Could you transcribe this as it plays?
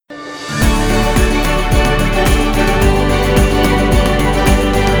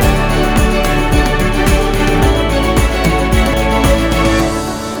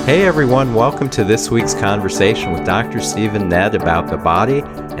Hey everyone, welcome to this week's conversation with Dr. Stephen Nedd about the body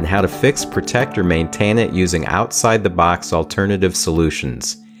and how to fix, protect, or maintain it using outside-the-box alternative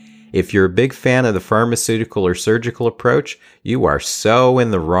solutions. If you're a big fan of the pharmaceutical or surgical approach, you are so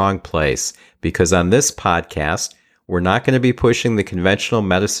in the wrong place, because on this podcast, we're not going to be pushing the conventional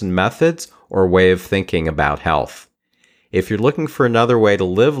medicine methods or way of thinking about health. If you're looking for another way to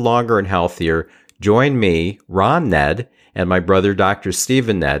live longer and healthier, join me, Ron Nedd, and my brother Dr.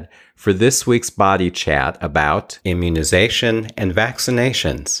 Stephen Nedd for this week's body chat about immunization and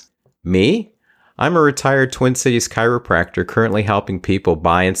vaccinations. Me? I'm a retired Twin Cities chiropractor currently helping people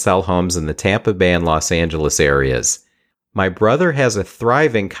buy and sell homes in the Tampa Bay and Los Angeles areas. My brother has a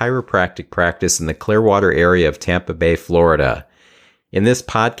thriving chiropractic practice in the Clearwater area of Tampa Bay, Florida. In this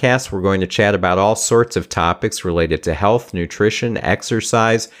podcast, we're going to chat about all sorts of topics related to health, nutrition,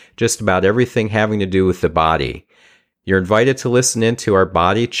 exercise, just about everything having to do with the body. You're invited to listen in to our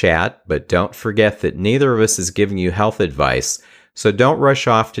body chat, but don't forget that neither of us is giving you health advice, so don't rush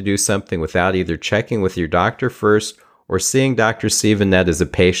off to do something without either checking with your doctor first or seeing Dr. Stephen Nedd as a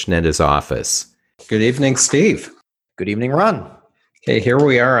patient at his office. Good evening, Steve. Good evening, Ron. Okay, here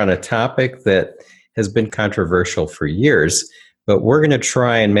we are on a topic that has been controversial for years, but we're going to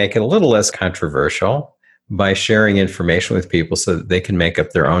try and make it a little less controversial by sharing information with people so that they can make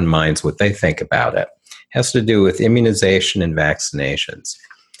up their own minds what they think about it. It has to do with immunization and vaccinations.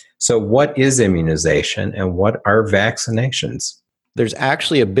 So what is immunization and what are vaccinations? There's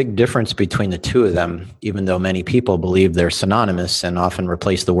actually a big difference between the two of them, even though many people believe they're synonymous and often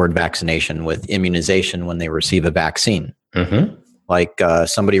replace the word vaccination with immunization when they receive a vaccine. Mm-hmm. Like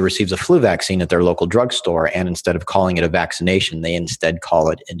somebody receives a flu vaccine at their local drugstore, and instead of calling it a vaccination, they instead call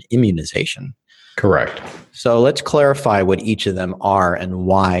it an immunization. Correct. So let's clarify what each of them are and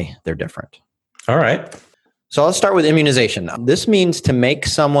why they're different. All right. So let's start with immunization. This means to make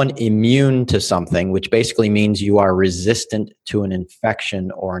someone immune to something, which basically means you are resistant to an infection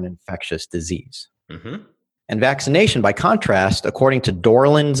or an infectious disease. Mm-hmm. And vaccination, by contrast, according to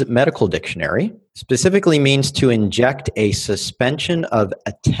Dorland's Medical Dictionary, specifically means to inject a suspension of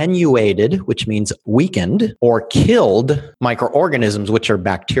attenuated, which means weakened, or killed microorganisms, which are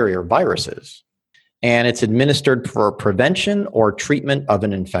bacteria or viruses. And it's administered for prevention or treatment of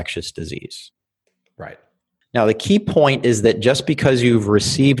an infectious disease. Right. Now, the key point is that just because you've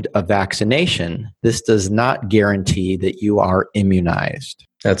received a vaccination, this does not guarantee that you are immunized.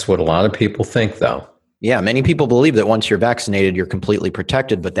 That's what a lot of people think, though. Yeah, many people believe that once you're vaccinated, you're completely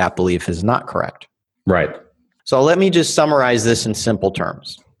protected, but that belief is not correct. Right. So let me just summarize this in simple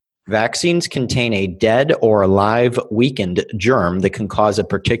terms. Vaccines contain a dead or alive weakened germ that can cause a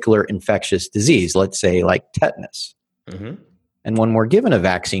particular infectious disease, let's say like tetanus. Mm-hmm. And when we're given a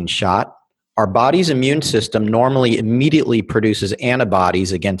vaccine shot, our body's immune system normally immediately produces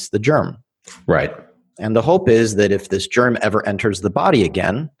antibodies against the germ. Right. And the hope is that if this germ ever enters the body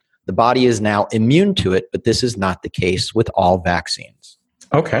again, the body is now immune to it, but this is not the case with all vaccines.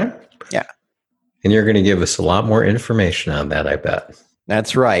 Okay. Yeah. And you're going to give us a lot more information on that, I bet.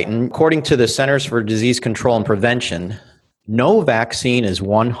 That's right. And according to the Centers for Disease Control and Prevention, no vaccine is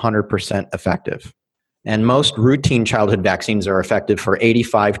 100% effective. And most routine childhood vaccines are effective for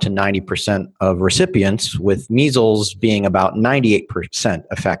 85 to 90% of recipients, with measles being about 98%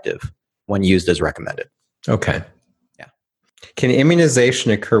 effective when used as recommended. Okay. Yeah. Can immunization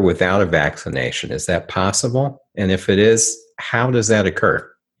occur without a vaccination? Is that possible? And if it is, how does that occur?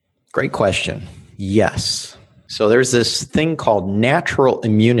 Great question. Yes. So there's this thing called natural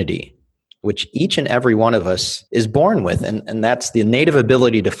immunity, which each and every one of us is born with. And that's the native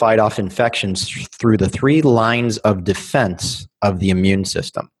ability to fight off infections through the 3 lines of defense of the immune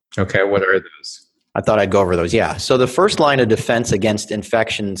system. Okay, what are those? I thought I'd go over those. Yeah. So the first line of defense against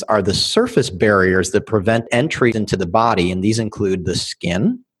infections are the surface barriers that prevent entry into the body. And these include the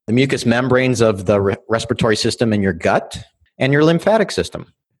skin, the mucous membranes of the respiratory system in your gut, and your lymphatic system.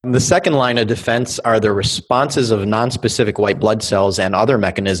 The second line of defense are the responses of nonspecific white blood cells and other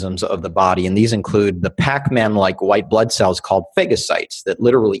mechanisms of the body. And these include the Pac-Man-like white blood cells called phagocytes that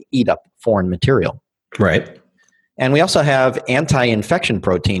literally eat up foreign material. Right. And we also have anti-infection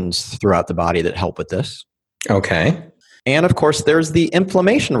proteins throughout the body that help with this. Okay. And of course, there's the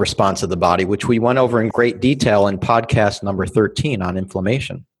inflammation response of the body, which we went over in great detail in podcast number 13 on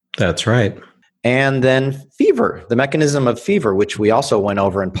inflammation. That's right. And then fever, the mechanism of fever, which we also went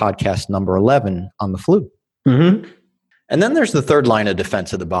over in podcast number 11 on the flu. Mm-hmm. And then there's the third line of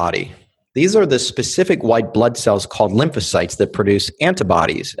defense of the body. These are the specific white blood cells called lymphocytes that produce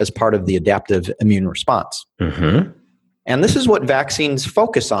antibodies as part of the adaptive immune response. Mm-hmm. And this is what vaccines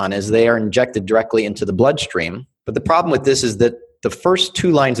focus on as they are injected directly into the bloodstream. But the problem with this is that the first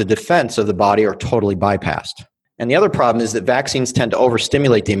two lines of defense of the body are totally bypassed. And the other problem is that vaccines tend to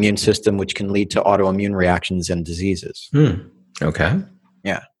overstimulate the immune system, which can lead to autoimmune reactions and diseases. Okay.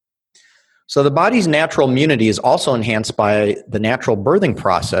 Yeah. So the body's natural immunity is also enhanced by the natural birthing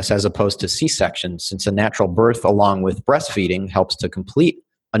process as opposed to C-section, since a natural birth along with breastfeeding helps to complete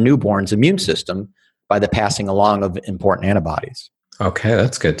a newborn's immune system by the passing along of important antibodies. Okay,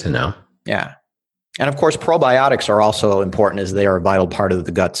 that's good to know. Yeah. And of course, probiotics are also important as they are a vital part of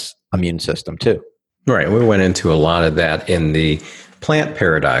the gut's immune system too. Right. We went into a lot of that in the plant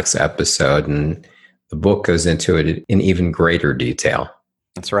paradox episode, and the book goes into it in even greater detail.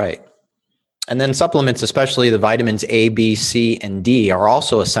 That's right. And then supplements, especially the vitamins A, B, C, and D, are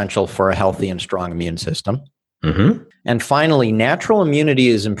also essential for a healthy and strong immune system. Mm-hmm. And finally, natural immunity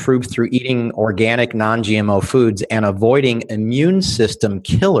is improved through eating organic, non-GMO foods and avoiding immune system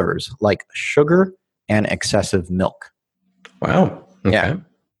killers like sugar and excessive milk. Wow. Okay. Yeah.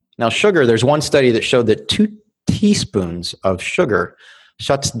 Now, sugar, there's one study that showed that 2 teaspoons of sugar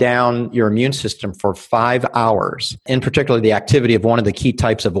shuts down your immune system for 5 hours, in particular the activity of one of the key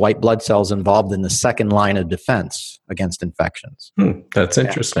types of white blood cells involved in the second line of defense against infections. That's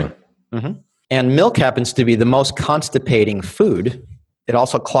interesting. Yeah. Mm-hmm. And milk happens to be the most constipating food. It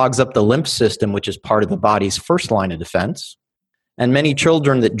also clogs up the lymph system, which is part of the body's first line of defense. And many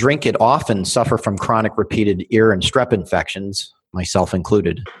children that drink it often suffer from chronic repeated ear and strep infections, myself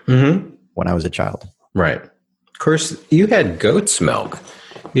included, when I was a child. Right. Of course, you had goat's milk.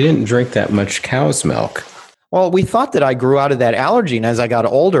 You didn't drink that much cow's milk. Well, we thought that I grew out of that allergy, and as I got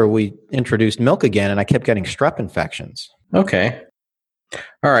older, we introduced milk again, and I kept getting strep infections. Okay.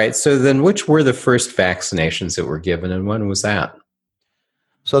 All right. So then which were the first vaccinations that were given, and when was that?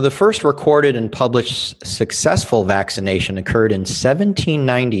 So the first recorded and published successful vaccination occurred in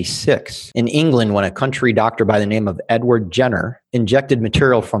 1796 in England when a country doctor by the name of Edward Jenner injected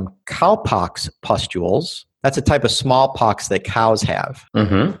material from cowpox pustules. That's a type of smallpox that cows have.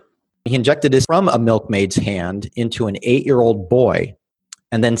 Mm-hmm. He injected this from a milkmaid's hand into an 8-year-old boy.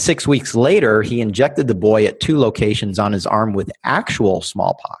 And then 6 weeks later, he injected the boy at 2 locations on his arm with actual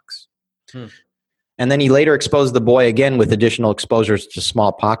smallpox. And then he later exposed the boy again with additional exposures to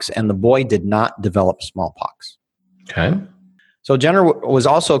smallpox, and the boy did not develop smallpox. Okay. So Jenner was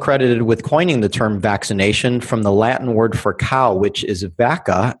also credited with coining the term vaccination from the Latin word for cow, which is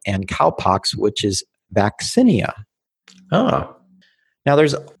vacca, and cowpox, which is vaccinia. Oh. Now,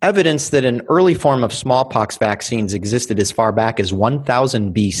 there's evidence that an early form of smallpox vaccines existed as far back as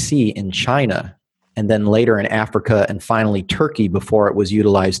 1000 BC in China, and then later in Africa, and finally Turkey before it was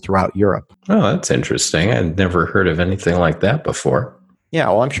utilized throughout Europe. Oh, that's interesting. I'd never heard of anything like that before. Yeah,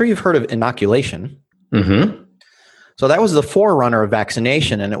 well, I'm sure you've heard of inoculation. Mm-hmm. So that was the forerunner of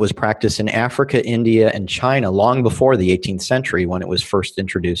vaccination, and it was practiced in Africa, India, and China long before the 18th century when it was first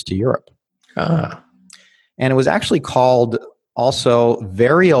introduced to Europe. Ah. And it was actually called also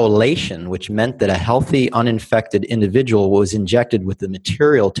variolation, which meant that a healthy, uninfected individual was injected with the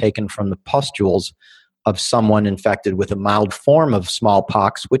material taken from the pustules of someone infected with a mild form of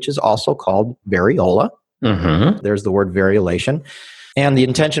smallpox, which is also called variola. Mm-hmm. There's the word variolation. And the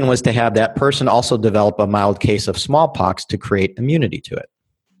intention was to have that person also develop a mild case of smallpox to create immunity to it.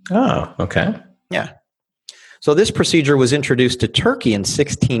 Oh, okay. Yeah. So this procedure was introduced to Turkey in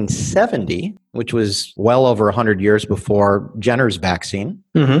 1670, which was well over 100 years before Jenner's vaccine.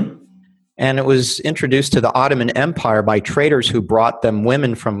 Mm-hmm. And it was introduced to the Ottoman Empire by traders who brought them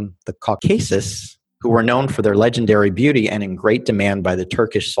women from the Caucasus, who were known for their legendary beauty and in great demand by the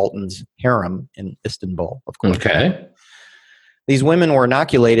Turkish Sultan's harem in Istanbul, of course. Okay. These women were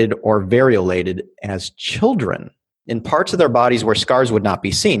inoculated or variolated as children in parts of their bodies where scars would not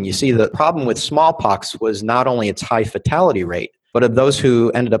be seen. You see, the problem with smallpox was not only its high fatality rate, but of those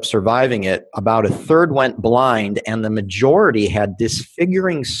who ended up surviving it, about a third went blind, and the majority had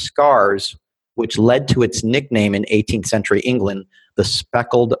disfiguring scars, which led to its nickname in 18th century England, the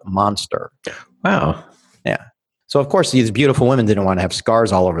speckled monster. Wow. Yeah. So, of course, these beautiful women didn't want to have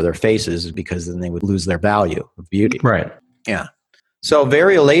scars all over their faces because then they would lose their value of beauty. Right. Yeah. So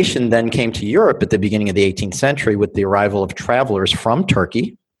variolation then came to Europe at the beginning of the 18th century with the arrival of travelers from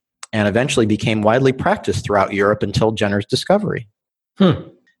Turkey and eventually became widely practiced throughout Europe until Jenner's discovery. And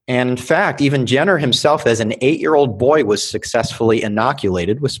in fact, even Jenner himself as an 8-year-old boy was successfully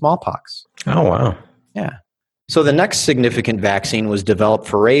inoculated with smallpox. Oh, wow. Yeah. So the next significant vaccine was developed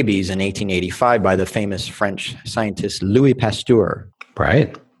for rabies in 1885 by the famous French scientist Louis Pasteur.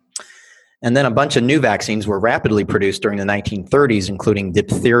 Right. And then a bunch of new vaccines were rapidly produced during the 1930s, including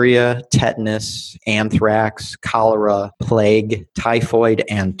diphtheria, tetanus, anthrax, cholera, plague, typhoid,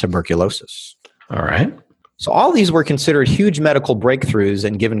 and tuberculosis. All right. So all these were considered huge medical breakthroughs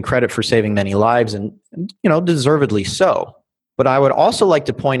and given credit for saving many lives, and deservedly so. But I would also like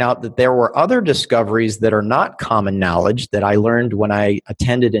to point out that there were other discoveries that are not common knowledge that I learned when I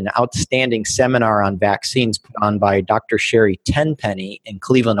attended an outstanding seminar on vaccines put on by Dr. Sherry Tenpenny in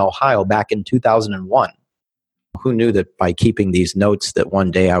Cleveland, Ohio back in 2001. Who knew that by keeping these notes that one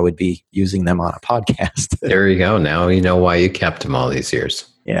day I would be using them on a podcast? There you go. Now you know why you kept them all these years.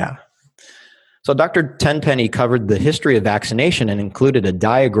 Yeah. So Dr. Tenpenny covered the history of vaccination and included a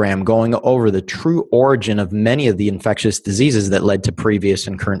diagram going over the true origin of many of the infectious diseases that led to previous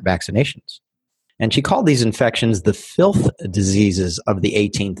and current vaccinations. And she called these infections the filth diseases of the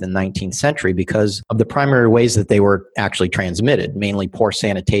 18th and 19th century because of the primary ways that they were actually transmitted, mainly poor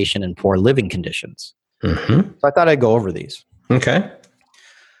sanitation and poor living conditions. So I thought I'd go over these. Okay.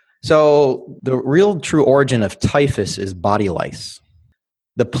 So the real true origin of typhus is body lice.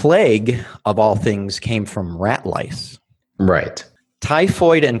 The plague, of all things, came from rat lice. Right.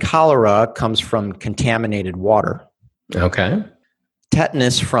 Typhoid and cholera comes from contaminated water. Okay.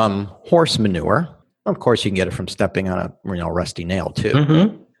 Tetanus from horse manure. Of course, you can get it from stepping on a rusty nail,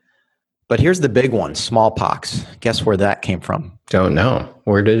 too. But here's the big one, smallpox. Guess where that came from? Don't know.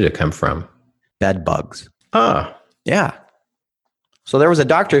 Where did it come from? Bed bugs. Ah. Yeah. So there was a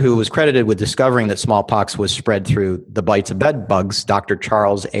doctor who was credited with discovering that smallpox was spread through the bites of bed bugs, Dr.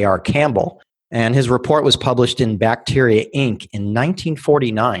 Charles A.R. Campbell. And his report was published in Bacteria Inc. in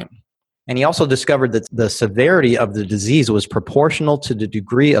 1949. And he also discovered that the severity of the disease was proportional to the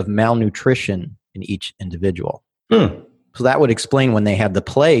degree of malnutrition in each individual. So that would explain when they had the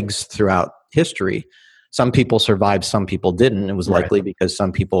plagues throughout history. Some people survived, some people didn't. It was likely because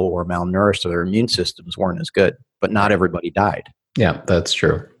some people were malnourished or their immune systems weren't as good, but not everybody died. Yeah, that's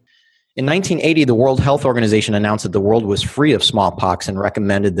true. In 1980, the World Health Organization announced that the world was free of smallpox and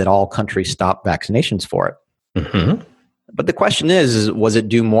recommended that all countries stop vaccinations for it. But the question is, was it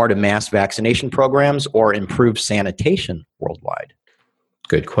due more to mass vaccination programs or improved sanitation worldwide?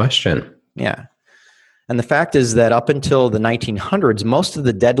 Good question. Yeah. And the fact is that up until the 1900s, most of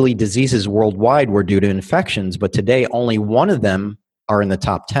the deadly diseases worldwide were due to infections, but today only one of them are in the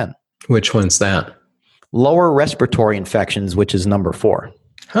top 10. Which one's that? Lower respiratory infections, which is number 4.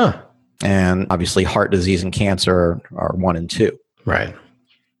 And obviously heart disease and cancer are 1 and 2. Right.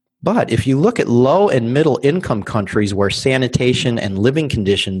 But if you look at low and middle income countries where sanitation and living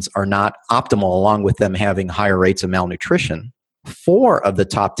conditions are not optimal, along with them having higher rates of malnutrition, 4 of the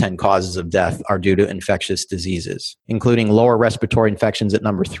top 10 causes of death are due to infectious diseases, including lower respiratory infections at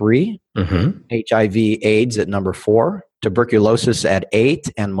number 3, HIV/AIDS at number 4, tuberculosis at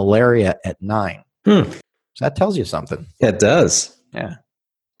 8, and malaria at 9. So that tells you something. It does. Yeah.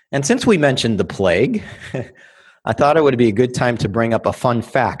 And since we mentioned the plague, I thought it would be a good time to bring up a fun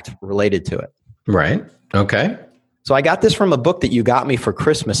fact related to it. Right. Okay. So I got this from a book that you got me for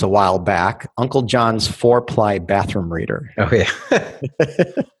Christmas a while back, Uncle John's 4-ply bathroom reader. Oh, yeah.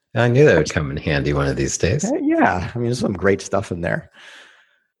 I knew that would come in handy one of these days. Yeah. I mean, there's some great stuff in there.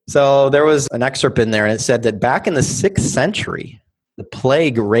 So there was an excerpt in there, and it said that back in the 6th century, the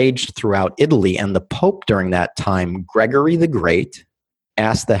plague raged throughout Italy, and the Pope during that time, Gregory the Great,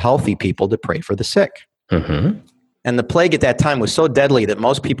 asked the healthy people to pray for the sick. And the plague at that time was so deadly that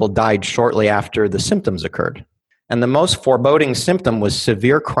most people died shortly after the symptoms occurred. And the most foreboding symptom was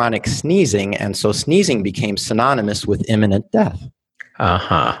severe chronic sneezing, and so sneezing became synonymous with imminent death.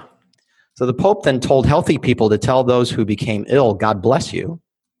 So the Pope then told healthy people to tell those who became ill, God bless you.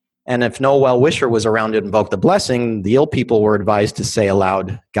 And if no well-wisher was around to invoke the blessing, the ill people were advised to say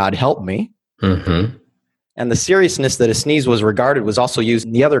aloud, God help me. And the seriousness that a sneeze was regarded was also used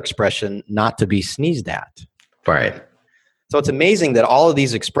in the other expression, not to be sneezed at. Right. So it's amazing that all of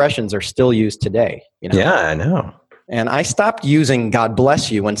these expressions are still used today. Yeah, I know. And I stopped using God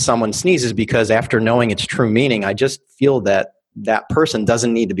bless you when someone sneezes because after knowing its true meaning, I just feel that that person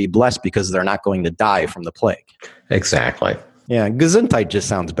doesn't need to be blessed because they're not going to die from the plague. Exactly. Yeah, Gesundheit just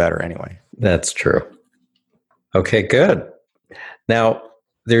sounds better anyway. That's true. Okay, good. Now,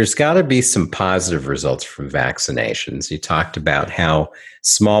 there's got to be some positive results from vaccinations. You talked about how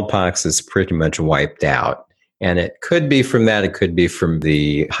smallpox is pretty much wiped out. And it could be from that. It could be from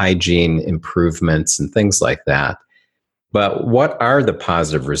the hygiene improvements and things like that. But what are the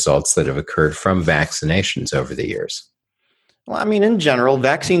positive results that have occurred from vaccinations over the years? Well, I mean, in general,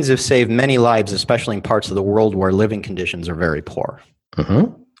 vaccines have saved many lives, especially in parts of the world where living conditions are very poor.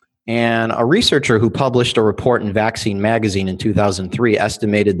 And a researcher who published a report in Vaccine magazine in 2003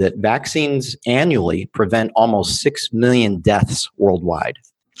 estimated that vaccines annually prevent almost 6 million deaths worldwide.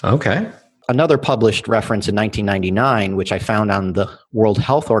 Okay. Another published reference in 1999, which I found on the World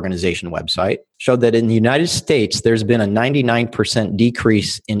Health Organization website, showed that in the United States, there's been a 99%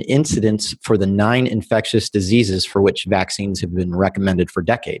 decrease in incidence for the 9 infectious diseases for which vaccines have been recommended for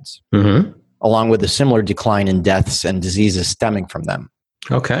decades, along with a similar decline in deaths and diseases stemming from them.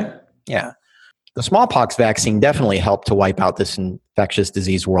 Okay. Yeah. The smallpox vaccine definitely helped to wipe out this infectious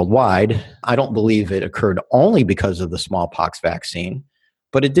disease worldwide. I don't believe it occurred only because of the smallpox vaccine,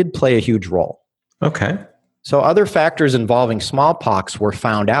 but it did play a huge role. Okay. So other factors involving smallpox were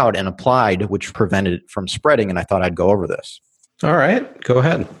found out and applied, which prevented it from spreading, and I thought I'd go over this. All right. Go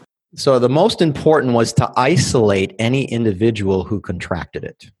ahead. So the most important was to isolate any individual who contracted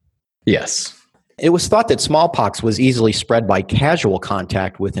it. Yes. It was thought that smallpox was easily spread by casual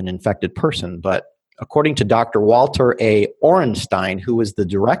contact with an infected person, but according to Dr. Walter A. Orenstein, who was the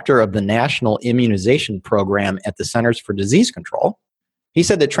director of the National Immunization Program at the Centers for Disease Control, he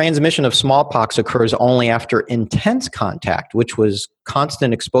said that transmission of smallpox occurs only after intense contact, which was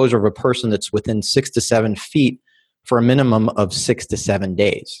constant exposure of a person that's within 6 to 7 feet for a minimum of 6 to 7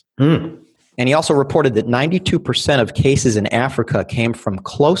 days. And he also reported that 92% of cases in Africa came from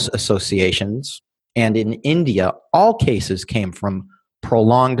close associations, and in India, all cases came from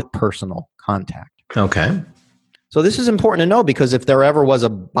prolonged personal contact. Okay. So this is important to know because if there ever was a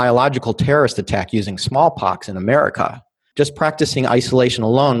biological terrorist attack using smallpox in America, just practicing isolation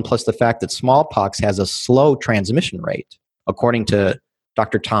alone, plus the fact that smallpox has a slow transmission rate, according to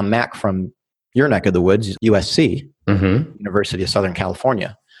Dr. Tom Mack from your neck of the woods, USC, University of Southern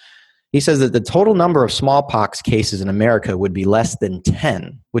California. He says that the total number of smallpox cases in America would be less than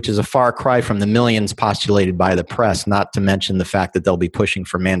 10, which is a far cry from the millions postulated by the press, not to mention the fact that they'll be pushing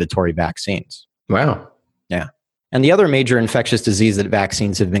for mandatory vaccines. Wow. Yeah. And the other major infectious disease that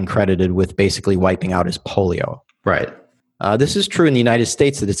vaccines have been credited with basically wiping out is polio. Right. This is true in the United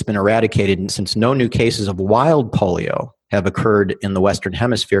States that it's been eradicated since no new cases of wild polio have occurred in the Western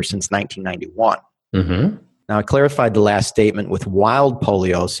Hemisphere since 1991. Now, I clarified the last statement with wild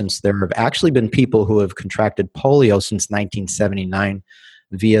polio since there have actually been people who have contracted polio since 1979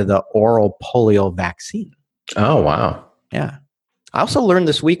 via the oral polio vaccine. Oh, wow. Yeah. I also learned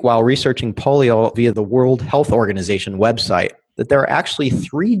this week while researching polio via the World Health Organization website that there are actually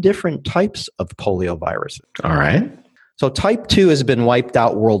 3 different types of polio viruses. All right. So type 2 has been wiped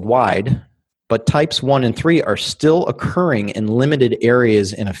out worldwide, but types 1 and 3 are still occurring in limited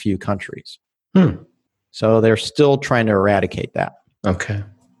areas in a few countries. So they're still trying to eradicate that. Okay.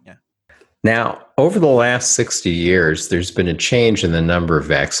 Yeah. Now, over the last 60 years, there's been a change in the number of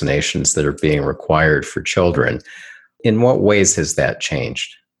vaccinations that are being required for children. In what ways has that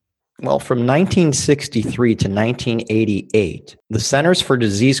changed? Well, from 1963 to 1988, the Centers for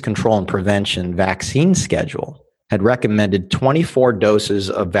Disease Control and Prevention vaccine schedule had recommended 24 doses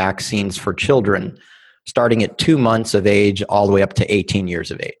of vaccines for children starting at 2 months of age all the way up to 18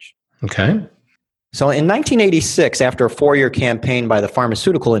 years of age. Okay. So in 1986, after a 4-year campaign by the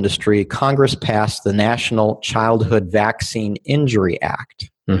pharmaceutical industry, Congress passed the National Childhood Vaccine Injury Act.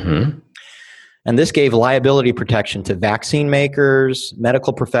 And this gave liability protection to vaccine makers,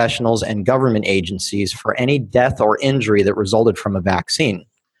 medical professionals, and government agencies for any death or injury that resulted from a vaccine.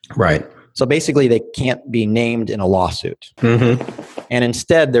 Right. So basically, they can't be named in a lawsuit. And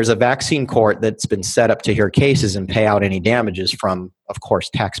instead, there's a vaccine court that's been set up to hear cases and pay out any damages from, of course,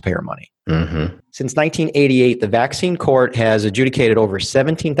 taxpayer money. Since 1988, the vaccine court has adjudicated over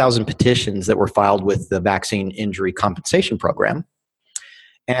 17,000 petitions that were filed with the Vaccine Injury Compensation Program.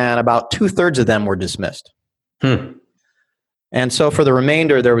 And about 2/3 of them were dismissed. And so for the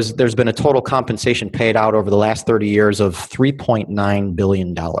remainder, there's been a total compensation paid out over the last 30 years of $3.9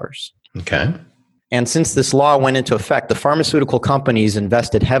 billion. Okay. And since this law went into effect, the pharmaceutical companies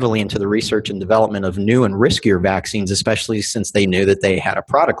invested heavily into the research and development of new and riskier vaccines, especially since they knew that they had a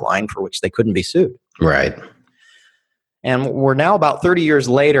product line for which they couldn't be sued. Right. And we're now about 30 years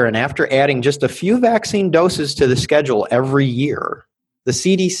later, and after adding just a few vaccine doses to the schedule every year, the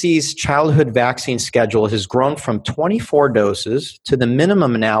CDC's childhood vaccine schedule has grown from 24 doses to the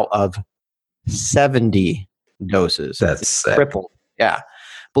minimum now of 70 doses. That's sick. Triple. Yeah.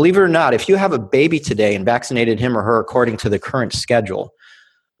 Believe it or not, if you have a baby today and vaccinated him or her according to the current schedule,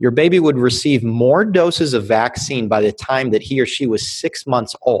 your baby would receive more doses of vaccine by the time that he or she was 6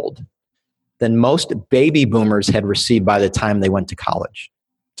 months old than most baby boomers had received by the time they went to college.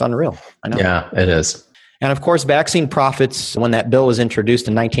 It's unreal. I know. Yeah, it is. And of course, vaccine profits, when that bill was introduced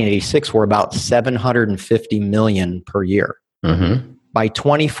in 1986, were about $750 million per year. By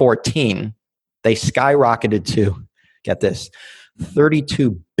 2014, they skyrocketed to, get this,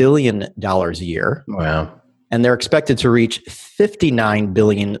 $32 billion a year. Wow. And they're expected to reach $59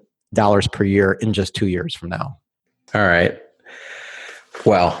 billion per year in just 2 years from now. All right.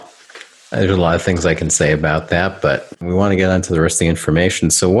 Well, there's a lot of things I can say about that, but we want to get onto the rest of the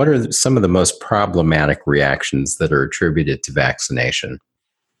information. So what are some of the most problematic reactions that are attributed to vaccination?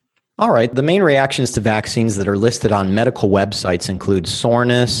 All right. The main reactions to vaccines that are listed on medical websites include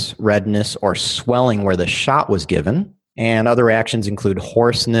soreness, redness, or swelling where the shot was given. And other reactions include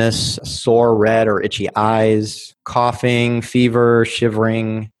hoarseness, sore, red, or itchy eyes, coughing, fever,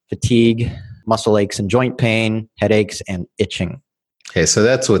 shivering, fatigue, muscle aches and joint pain, headaches, and itching. Okay, so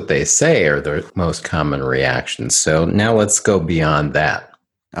that's what they say are the most common reactions. So now let's go beyond that.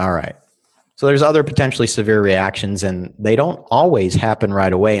 All right. So there's other potentially severe reactions, and they don't always happen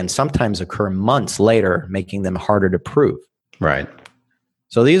right away and sometimes occur months later, making them harder to prove. Right.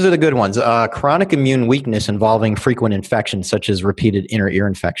 So these are the good ones. Chronic immune weakness involving frequent infections, such as repeated inner ear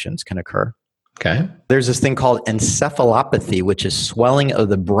infections, can occur. Okay. There's this thing called encephalopathy, which is swelling of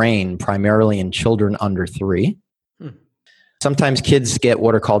the brain, primarily in children under 3. Sometimes kids get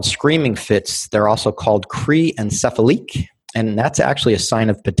what are called screaming fits. They're also called crie-encephalique, and that's actually a sign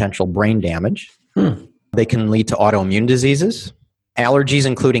of potential brain damage. They can lead to autoimmune diseases, allergies,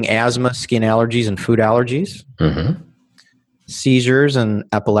 including asthma, skin allergies, and food allergies, seizures and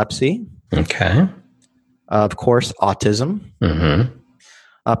epilepsy. Okay. Of course, autism.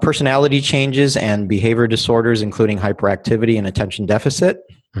 Personality changes and behavior disorders, including hyperactivity and attention deficit.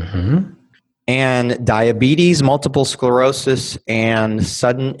 And diabetes, multiple sclerosis, and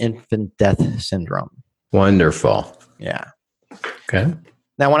sudden infant death syndrome. Wonderful. Yeah. Okay.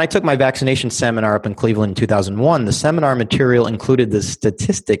 Now, when I took my vaccination seminar up in Cleveland in 2001, the seminar material included the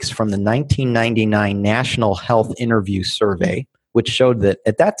statistics from the 1999 National Health Interview Survey, which showed that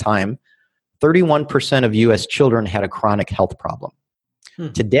at that time, 31% of U.S. children had a chronic health problem.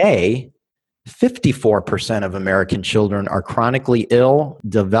 Today, 54% of American children are chronically ill,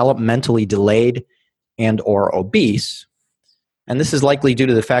 developmentally delayed, and or obese. And this is likely due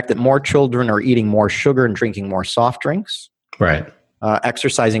to the fact that more children are eating more sugar and drinking more soft drinks. Right.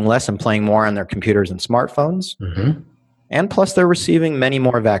 Exercising less and playing more on their computers and smartphones. And plus, they're receiving many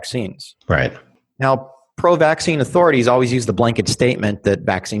more vaccines. Right. Now, pro-vaccine authorities always use the blanket statement that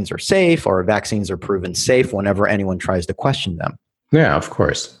vaccines are safe or vaccines are proven safe whenever anyone tries to question them. Yeah, of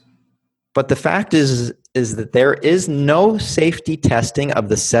course. But the fact is that there is no safety testing of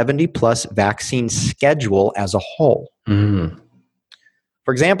the 70-plus vaccine schedule as a whole.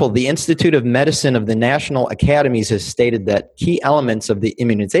 For example, the Institute of Medicine of the National Academies has stated that key elements of the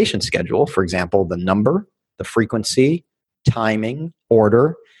immunization schedule, for example, the number, the frequency, timing,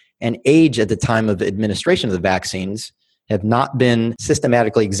 order, and age at the time of administration of the vaccines, have not been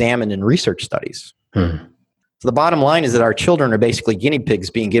systematically examined in research studies. So the bottom line is that our children are basically guinea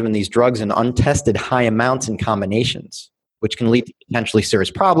pigs being given these drugs in untested high amounts and combinations, which can lead to potentially serious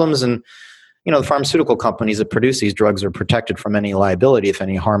problems. And, the pharmaceutical companies that produce these drugs are protected from any liability if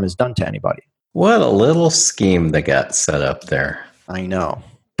any harm is done to anybody. What a little scheme that got set up there. I know.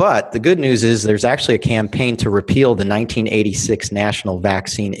 But the good news is there's actually a campaign to repeal the 1986 National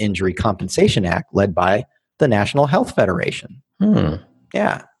Vaccine Injury Compensation Act led by the National Health Federation.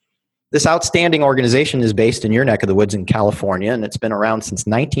 Yeah. This outstanding organization is based in your neck of the woods in California, and it's been around since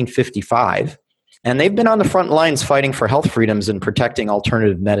 1955. And they've been on the front lines fighting for health freedoms and protecting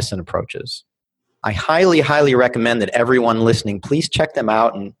alternative medicine approaches. I highly, highly recommend that everyone listening, please check them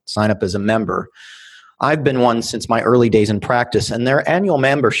out and sign up as a member. I've been one since my early days in practice, and their annual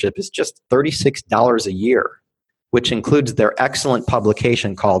membership is just $36 a year, which includes their excellent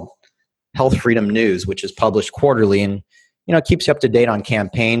publication called Health Freedom News, which is published quarterly and keeps you up to date on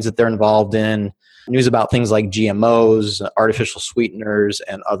campaigns that they're involved in, news about things like GMOs, artificial sweeteners,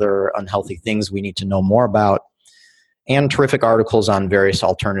 and other unhealthy things we need to know more about, and terrific articles on various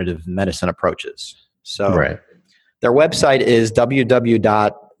alternative medicine approaches. So their website is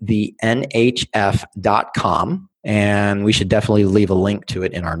www.thenhf.com, and we should definitely leave a link to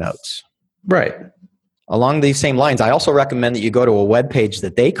it in our notes. Right. Along these same lines, I also recommend that you go to a webpage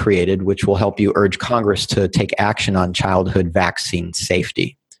that they created, which will help you urge Congress to take action on childhood vaccine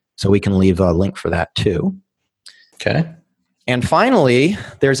safety. So we can leave a link for that too. Okay. And finally,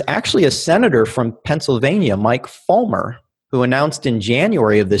 there's actually a senator from Pennsylvania, Mike Fulmer, who announced in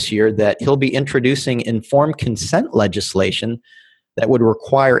January of this year that he'll be introducing informed consent legislation that would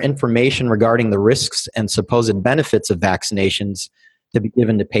require information regarding the risks and supposed benefits of vaccinations to be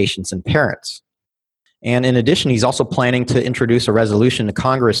given to patients and parents. And in addition, he's also planning to introduce a resolution to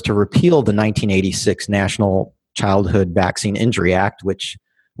Congress to repeal the 1986 National Childhood Vaccine Injury Act, which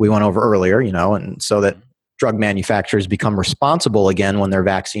we went over earlier, and so that drug manufacturers become responsible again when their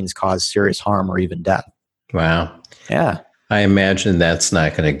vaccines cause serious harm or even death. Wow. Yeah. I imagine that's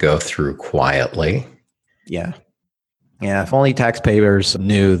not going to go through quietly. Yeah. Yeah. If only taxpayers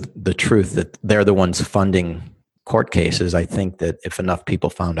knew the truth that they're the ones funding court cases, I think that if enough people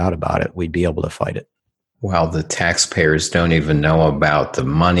found out about it, we'd be able to fight it. Well, the taxpayers don't even know about the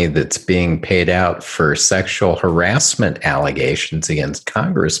money that's being paid out for sexual harassment allegations against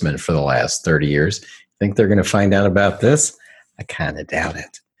congressmen for the last 30 years. Think they're going to find out about this? I kind of doubt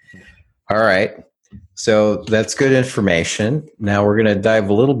it. All right. So that's good information. Now we're going to dive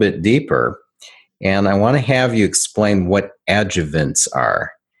a little bit deeper, and I want to have you explain what adjuvants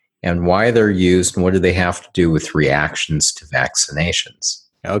are and why they're used and what do they have to do with reactions to vaccinations.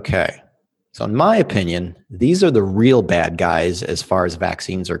 Okay. So in my opinion, these are the real bad guys as far as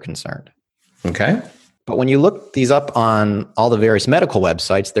vaccines are concerned. Okay. But when you look these up on all the various medical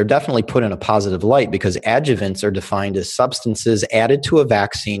websites, they're definitely put in a positive light because adjuvants are defined as substances added to a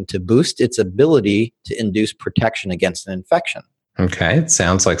vaccine to boost its ability to induce protection against an infection. Okay. It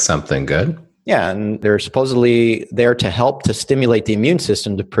sounds like something good. Yeah, and they're supposedly there to help to stimulate the immune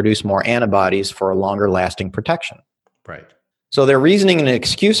system to produce more antibodies for a longer lasting protection. Right. So their reasoning and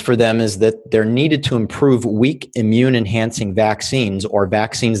excuse for them is that they're needed to improve weak immune-enhancing vaccines or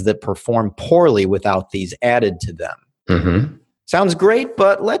vaccines that perform poorly without these added to them. Mm-hmm. Sounds great,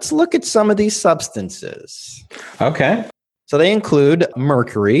 but let's look at some of these substances. Okay. So they include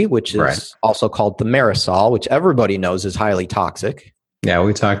mercury, which is also called thimerosal, which everybody knows is highly toxic. Yeah,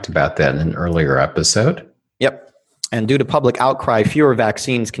 we talked about that in an earlier episode. Yep. And due to public outcry, fewer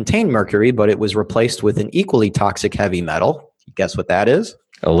vaccines contain mercury, but it was replaced with an equally toxic heavy metal. Guess what that is?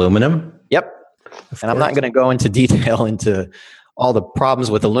 Aluminum? Yep. And I'm not going to go into detail into all the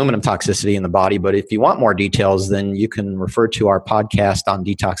problems with aluminum toxicity in the body, but if you want more details, then you can refer to our podcast on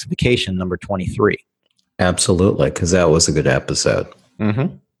detoxification, number 23. Absolutely, because that was a good episode.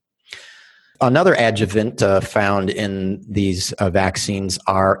 Mm-hmm. Another adjuvant found in these vaccines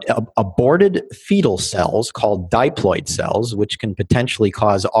are aborted fetal cells called diploid cells, which can potentially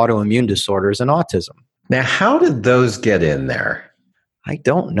cause autoimmune disorders and autism. Now, how did those get in there? I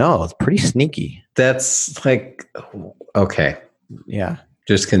don't know. It's pretty sneaky. That's like, okay. Yeah.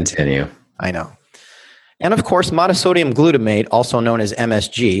 Just continue. I know. And of course, monosodium glutamate, also known as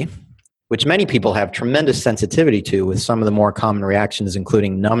MSG, which many people have tremendous sensitivity to with some of the more common reactions,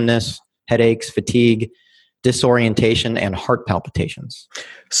 including numbness, headaches, fatigue, disorientation, and heart palpitations.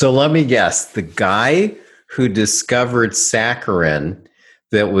 So let me guess. The guy who discovered saccharin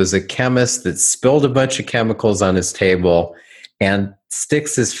that was a chemist that spilled a bunch of chemicals on his table and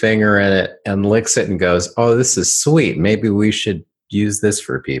sticks his finger in it and licks it and goes, oh, this is sweet. Maybe we should use this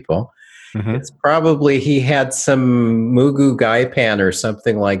for people. Mm-hmm. It's probably he had some Mugu Gaipan or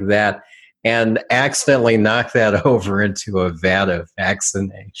something like that and accidentally knocked that over into a vat of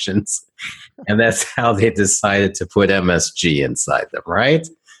vaccinations. And that's how they decided to put MSG inside them, right?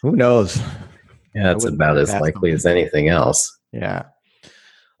 Who knows? Yeah, that's about as likely as anything else. Yeah.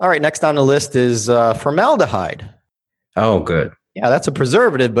 All right, next on the list is formaldehyde. Oh, good. Yeah, that's a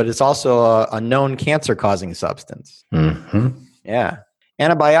preservative, but it's also a known cancer-causing substance. Mm-hmm. Yeah.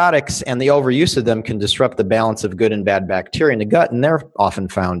 Antibiotics and the overuse of them can disrupt the balance of good and bad bacteria in the gut, and they're often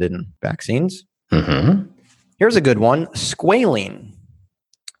found in vaccines. Mm-hmm. Here's a good one, squalene.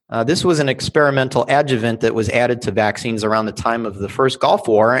 This was an experimental adjuvant that was added to vaccines around the time of the first Gulf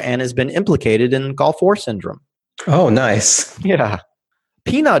War and has been implicated in Gulf War syndrome. Oh, nice. Yeah.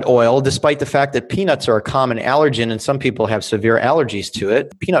 Peanut oil, despite the fact that peanuts are a common allergen and some people have severe allergies to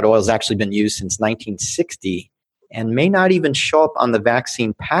it, peanut oil has actually been used since 1960 and may not even show up on the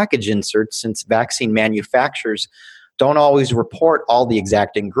vaccine package insert since vaccine manufacturers don't always report all the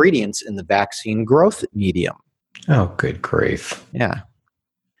exact ingredients in the vaccine growth medium. Oh, good grief. Yeah.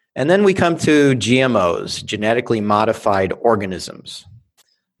 And then we come to GMOs, genetically modified organisms.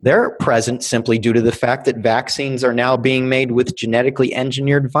 They're present simply due to the fact that vaccines are now being made with genetically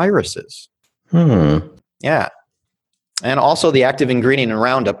engineered viruses. Yeah. And also the active ingredient in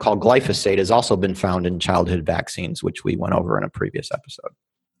Roundup called glyphosate has also been found in childhood vaccines, which we went over in a previous episode.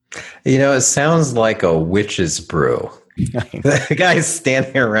 You know, it sounds like a witch's brew. The guys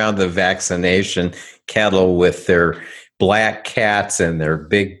standing around the vaccination kettle with their black cats and their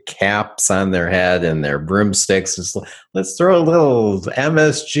big caps on their head and their broomsticks. Let's throw a little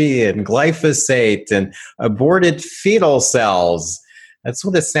MSG and glyphosate and aborted fetal cells. That's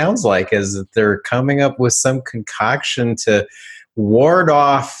what it sounds like, is that they're coming up with some concoction to ward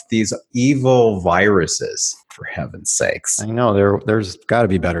off these evil viruses, for heaven's sakes. I know, there's got to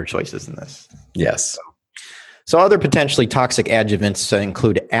be better choices than this. Yes. So other potentially toxic adjuvants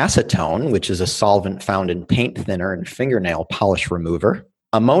include acetone, which is a solvent found in paint thinner and fingernail polish remover.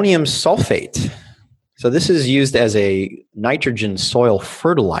 Ammonium sulfate. So this is used as a nitrogen soil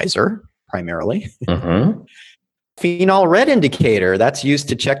fertilizer, primarily. Mm-hmm. Phenol red indicator, that's used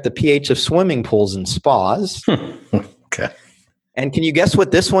to check the pH of swimming pools and spas. Okay. And can you guess what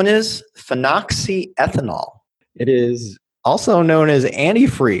this one is? Phenoxyethanol. It is also known as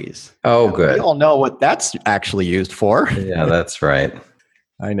antifreeze. Oh, Now, good. we all know what that's actually used for. Yeah, that's right.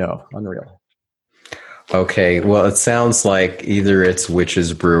 I know. Unreal. Okay, well, it sounds like either it's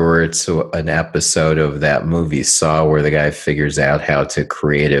Witch's Brew or it's an episode of that movie Saw where the guy figures out how to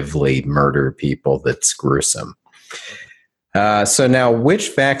creatively murder people. That's gruesome. So now,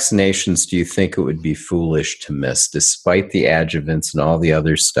 which vaccinations do you think it would be foolish to miss, despite the adjuvants and all the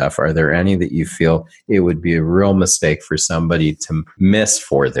other stuff? Are there any that you feel it would be a real mistake for somebody to miss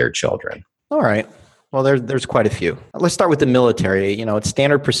for their children? All right. Well, there's quite a few. Let's start with the military. It's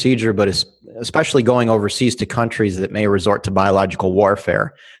standard procedure, but especially going overseas to countries that may resort to biological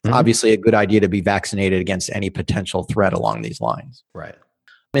warfare. It's obviously a good idea to be vaccinated against any potential threat along these lines. Right.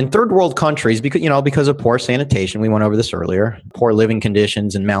 In third world countries, because of poor sanitation, we went over this earlier, poor living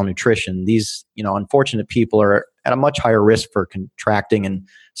conditions and malnutrition, these, unfortunate people are at a much higher risk for contracting and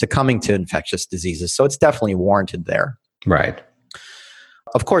succumbing to infectious diseases. So it's definitely warranted there. Right.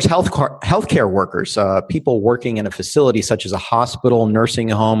 Of course, healthcare workers, people working in a facility such as a hospital, nursing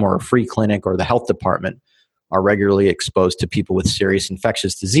home, or a free clinic, or the health department are regularly exposed to people with serious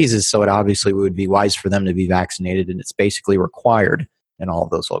infectious diseases. So it obviously would be wise for them to be vaccinated, and it's basically required in all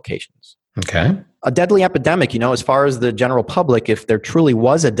of those locations. Okay. A deadly epidemic, as far as the general public, if there truly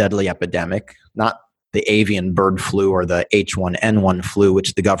was a deadly epidemic, not the avian bird flu or the H1N1 flu,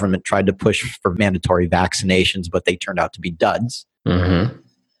 which the government tried to push for mandatory vaccinations, but they turned out to be duds. Mm-hmm.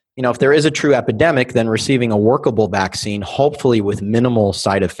 If there is a true epidemic, then receiving a workable vaccine, hopefully with minimal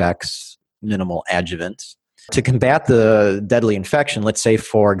side effects, minimal adjuvants, to combat the deadly infection, let's say,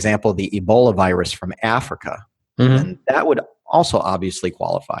 for example, the Ebola virus from Africa, and that would also obviously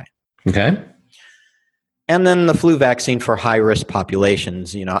qualify. Okay. And then the flu vaccine for high-risk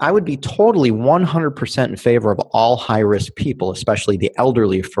populations. I would be totally 100% in favor of all high-risk people, especially the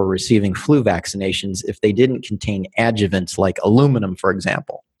elderly, for receiving flu vaccinations if they didn't contain adjuvants like aluminum, for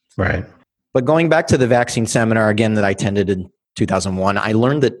example. Right. But going back to the vaccine seminar again that I attended in 2001, I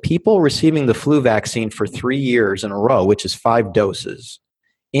learned that people receiving the flu vaccine for 3 years in a row, which is 5 doses,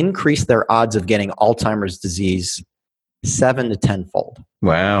 increase their odds of getting Alzheimer's disease 7 to 10-fold.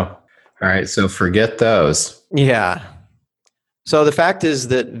 Wow. All right. So forget those. Yeah. So the fact is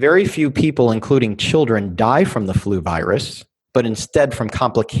that very few people, including children, die from the flu virus, but instead from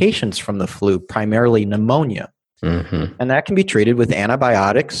complications from the flu, primarily pneumonia. Mm-hmm. And that can be treated with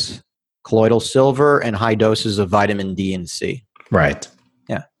antibiotics, colloidal silver, and high doses of vitamin D and C. Right.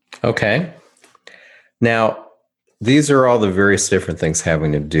 Yeah. Okay. Now, these are all the various different things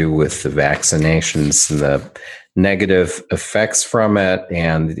having to do with the vaccinations and the negative effects from it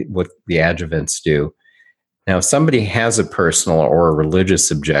and what the adjuvants do. Now, if somebody has a personal or a religious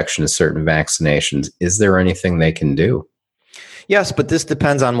objection to certain vaccinations, is there anything they can do? Yes, but this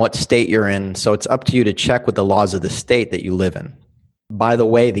depends on what state you're in. So it's up to you to check with the laws of the state that you live in. By the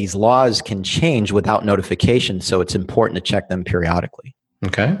way, these laws can change without notification, so it's important to check them periodically.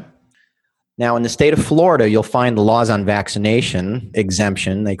 Okay. Now, in the state of Florida, you'll find the laws on vaccination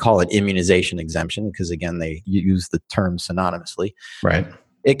exemption. They call it immunization exemption because, again, they use the term synonymously. Right.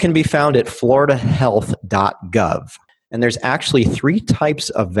 It can be found at floridahealth.gov. And there's actually 3 types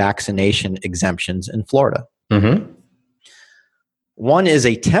of vaccination exemptions in Florida. Mm-hmm. One is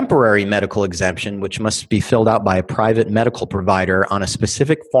a temporary medical exemption, which must be filled out by a private medical provider on a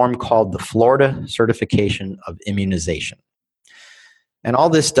specific form called the Florida Certification of Immunization. And all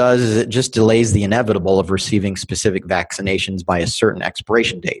this does is it just delays the inevitable of receiving specific vaccinations by a certain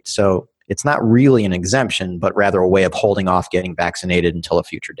expiration date. So it's not really an exemption, but rather a way of holding off getting vaccinated until a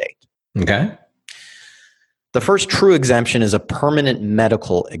future date. Okay. The first true exemption is a permanent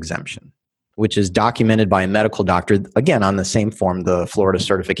medical exemption, which is documented by a medical doctor, again, on the same form, the Florida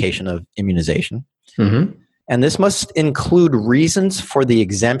Certification of Immunization. Mm-hmm. And this must include reasons for the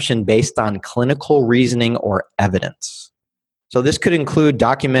exemption based on clinical reasoning or evidence. So this could include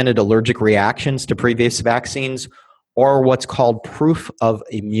documented allergic reactions to previous vaccines or what's called proof of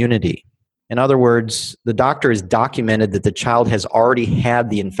immunity. In other words, the doctor has documented that the child has already had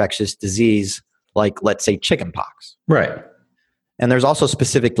the infectious disease, like, let's say, chickenpox. Right. And there's also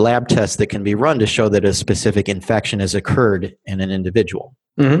specific lab tests that can be run to show that a specific infection has occurred in an individual.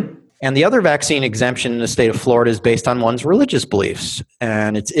 Mm-hmm. And the other vaccine exemption in the state of Florida is based on one's religious beliefs.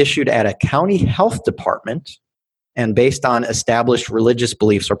 And it's issued at a county health department and based on established religious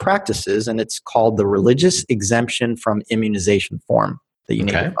beliefs or practices. And it's called the Religious Exemption from Immunization form that you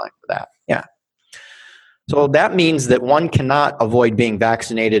need to find for that. Yeah. So that means that one cannot avoid being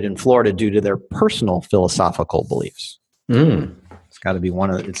vaccinated in Florida due to their personal philosophical beliefs. It's got to be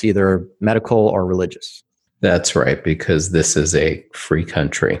it's either medical or religious. That's right, because this is a free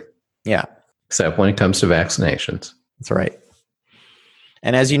country. Yeah. Except when it comes to vaccinations. That's right.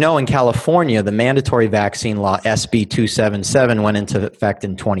 And as you know, in California, the mandatory vaccine law, SB 277, went into effect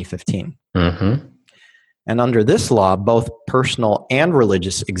in 2015. Mm-hmm. And under this law, both personal and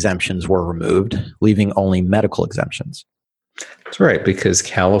religious exemptions were removed, leaving only medical exemptions. That's right, because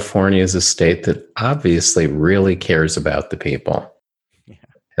California is a state that obviously really cares about the people. Yeah.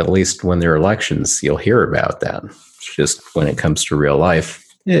 At least when there are elections, you'll hear about that. It's just when it comes to real life,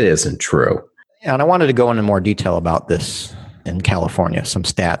 it isn't true. Yeah, and I wanted to go into more detail about this in California, some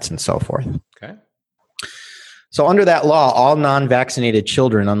stats and so forth. Okay. So under that law, all non-vaccinated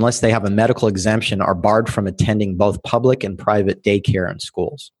children, unless they have a medical exemption, are barred from attending both public and private daycare and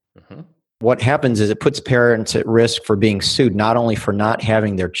schools. Mm-hmm. What happens is it puts parents at risk for being sued, not only for not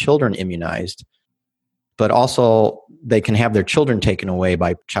having their children immunized, but also they can have their children taken away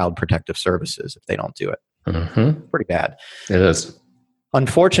by Child Protective Services if they don't do it. Mm-hmm. Pretty bad. It is.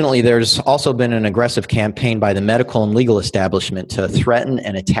 Unfortunately, there's also been an aggressive campaign by the medical and legal establishment to threaten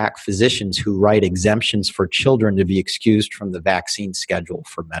and attack physicians who write exemptions for children to be excused from the vaccine schedule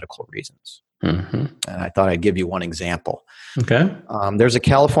for medical reasons. Mm-hmm. And I thought I'd give you one example. Okay. There's a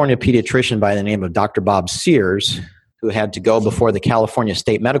California pediatrician by the name of Dr. Bob Sears who had to go before the California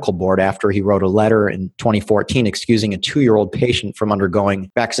State Medical Board after he wrote a letter in 2014 excusing a 2-year-old patient from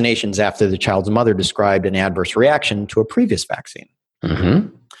undergoing vaccinations after the child's mother described an adverse reaction to a previous vaccine. Mm-hmm.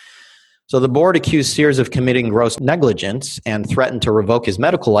 So the board accused Sears of committing gross negligence and threatened to revoke his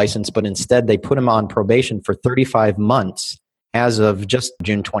medical license, but instead they put him on probation for 35 months as of just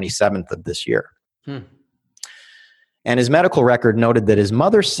June 27th of this year. And his medical record noted that his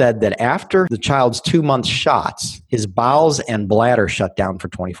mother said that after the child's 2-month shots, his bowels and bladder shut down for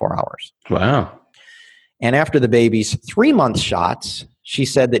 24 hours. Wow. And after the baby's 3-month shots, she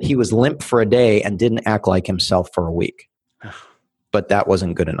said that he was limp for a day and didn't act like himself for a week. But that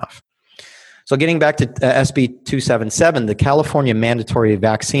wasn't good enough. So getting back to SB 277, the California mandatory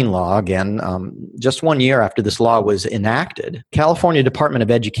vaccine law, again, just 1 year after this law was enacted, California Department of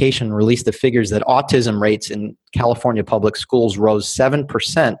Education released the figures that autism rates in California public schools rose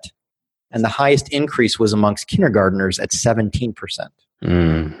 7%, and the highest increase was amongst kindergartners at 17%.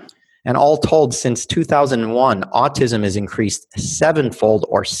 And all told, since 2001, autism has increased 7-fold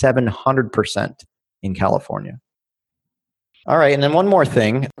or 700% in California. All right. And then one more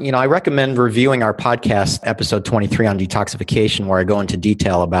thing, I recommend reviewing our podcast episode 23 on detoxification, where I go into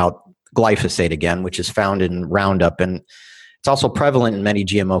detail about glyphosate again, which is found in Roundup. And it's also prevalent in many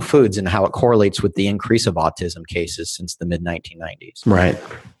GMO foods and how it correlates with the increase of autism cases since the mid-1990s. Right.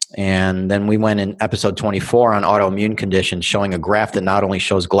 And then we went in episode 24 on autoimmune conditions, showing a graph that not only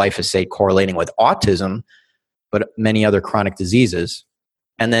shows glyphosate correlating with autism, but many other chronic diseases.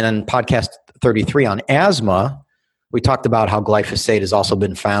 And then in podcast 33 on asthma, we talked about how glyphosate has also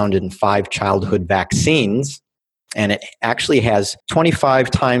been found in 5 childhood vaccines, and it actually has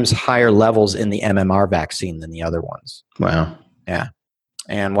 25 times higher levels in the MMR vaccine than the other ones. Wow. Yeah.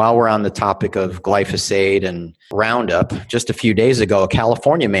 And while we're on the topic of glyphosate and Roundup, just a few days ago, a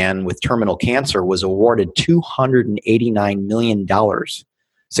California man with terminal cancer was awarded $289 million,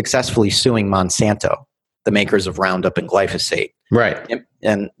 successfully suing Monsanto, the makers of Roundup and glyphosate. Right.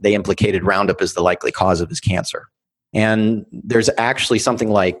 And they implicated Roundup as the likely cause of his cancer. And there's actually something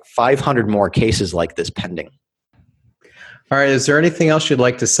like 500 more cases like this pending. All right. Is there anything else you'd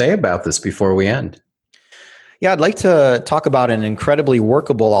like to say about this before we end? Yeah, I'd like to talk about an incredibly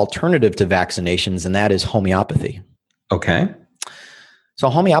workable alternative to vaccinations, and that is homeopathy. Okay. So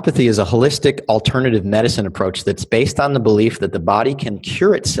homeopathy is a holistic alternative medicine approach that's based on the belief that the body can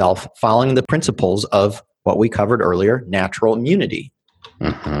cure itself following the principles of what we covered earlier, natural immunity.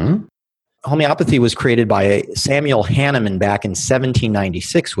 Mm-hmm. Homeopathy was created by Samuel Hahnemann back in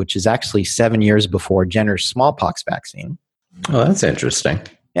 1796, which is actually 7 years before Jenner's smallpox vaccine. Oh, that's interesting.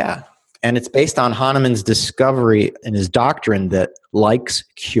 Yeah. And it's based on Hahnemann's discovery and his doctrine that likes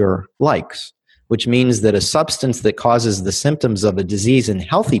cure likes, which means that a substance that causes the symptoms of a disease in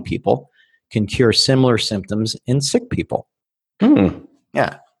healthy people can cure similar symptoms in sick people.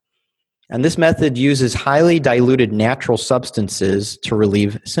 Yeah. And this method uses highly diluted natural substances to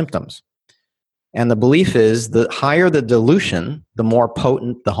relieve symptoms. And the belief is the higher the dilution, the more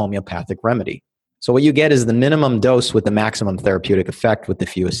potent the homeopathic remedy. So what you get is the minimum dose with the maximum therapeutic effect with the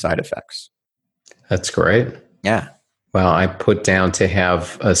fewest side effects. That's great. Yeah. Well, I put down to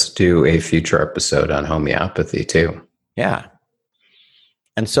have us do a future episode on homeopathy too. Yeah.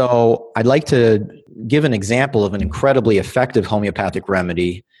 And so I'd like to give an example of an incredibly effective homeopathic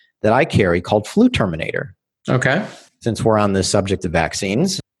remedy that I carry called Flu Terminator. Okay. Since we're on the subject of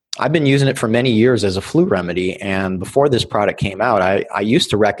vaccines, I've been using it for many years as a flu remedy. And before this product came out, I used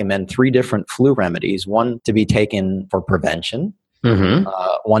to recommend 3 different flu remedies, one to be taken for prevention,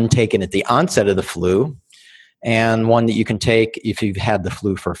 one taken at the onset of the flu, and one that you can take if you've had the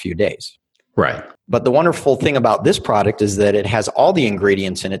flu for a few days. Right. But the wonderful thing about this product is that it has all the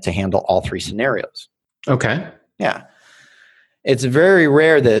ingredients in it to handle all 3 scenarios. Okay. Yeah. It's very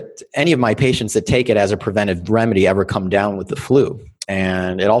rare that any of my patients that take it as a preventive remedy ever come down with the flu.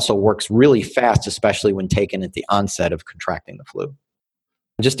 And it also works really fast, especially when taken at the onset of contracting the flu.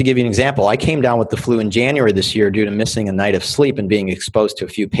 Just to give you an example, I came down with the flu in January this year due to missing a night of sleep and being exposed to a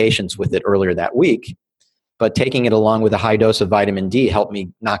few patients with it earlier that week. But taking it along with a high dose of vitamin D helped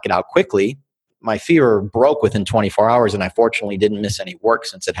me knock it out quickly. My fever broke within 24 hours, and I fortunately didn't miss any work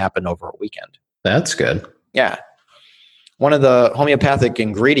since it happened over a weekend. That's good. Yeah. One of the homeopathic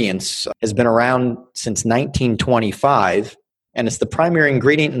ingredients has been around since 1925, and it's the primary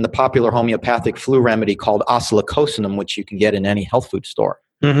ingredient in the popular homeopathic flu remedy called oscillococcinum, which you can get in any health food store.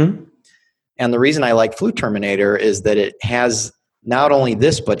 Mm-hmm. And the reason I like Flu Terminator is that it has not only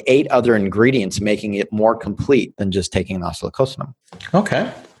this, but 8 other ingredients, making it more complete than just taking an oscillococcinum.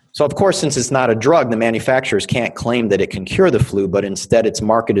 Okay. So, of course, since it's not a drug, the manufacturers can't claim that it can cure the flu, but instead it's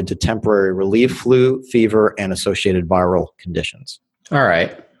marketed to temporarily relieve flu, fever, and associated viral conditions. All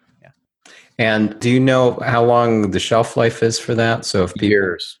right. Yeah. And do you know how long the shelf life is for that? So if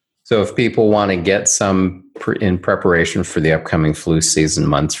people want to get some in preparation for the upcoming flu season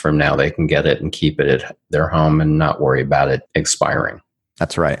months from now, they can get it and keep it at their home and not worry about it expiring.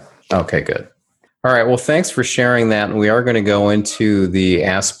 That's right. Okay, good. All right. Well, thanks for sharing that. And we are going to go into the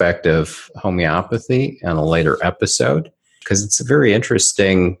aspect of homeopathy in a later episode because it's a very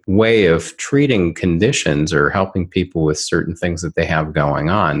interesting way of treating conditions or helping people with certain things that they have going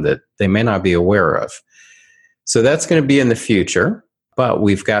on that they may not be aware of. So that's going to be in the future, but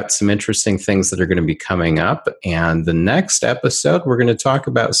we've got some interesting things that are going to be coming up. And the next episode, we're going to talk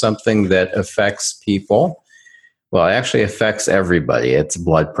about something that affects people. Well, it actually affects everybody. It's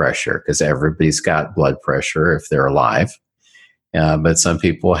blood pressure because everybody's got blood pressure if they're alive. But some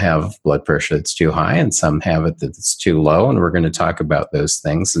people have blood pressure that's too high and some have it that's too low. And we're going to talk about those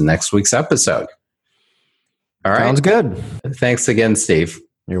things in next week's episode. All right. Sounds good. Thanks again, Steve.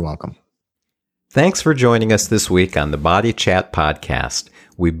 You're welcome. Thanks for joining us this week on the Body Chat Podcast.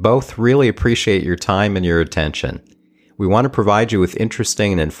 We both really appreciate your time and your attention. We want to provide you with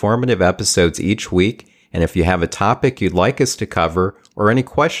interesting and informative episodes each week. And if you have a topic you'd like us to cover or any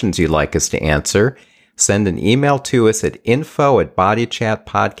questions you'd like us to answer, send an email to us at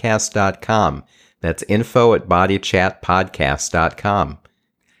info@bodychatpodcast.com. That's info@bodychatpodcast.com.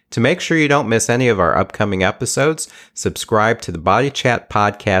 To make sure you don't miss any of our upcoming episodes, subscribe to the Body Chat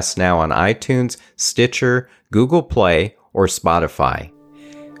Podcast now on iTunes, Stitcher, Google Play, or Spotify.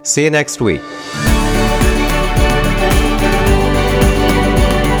 See you next week.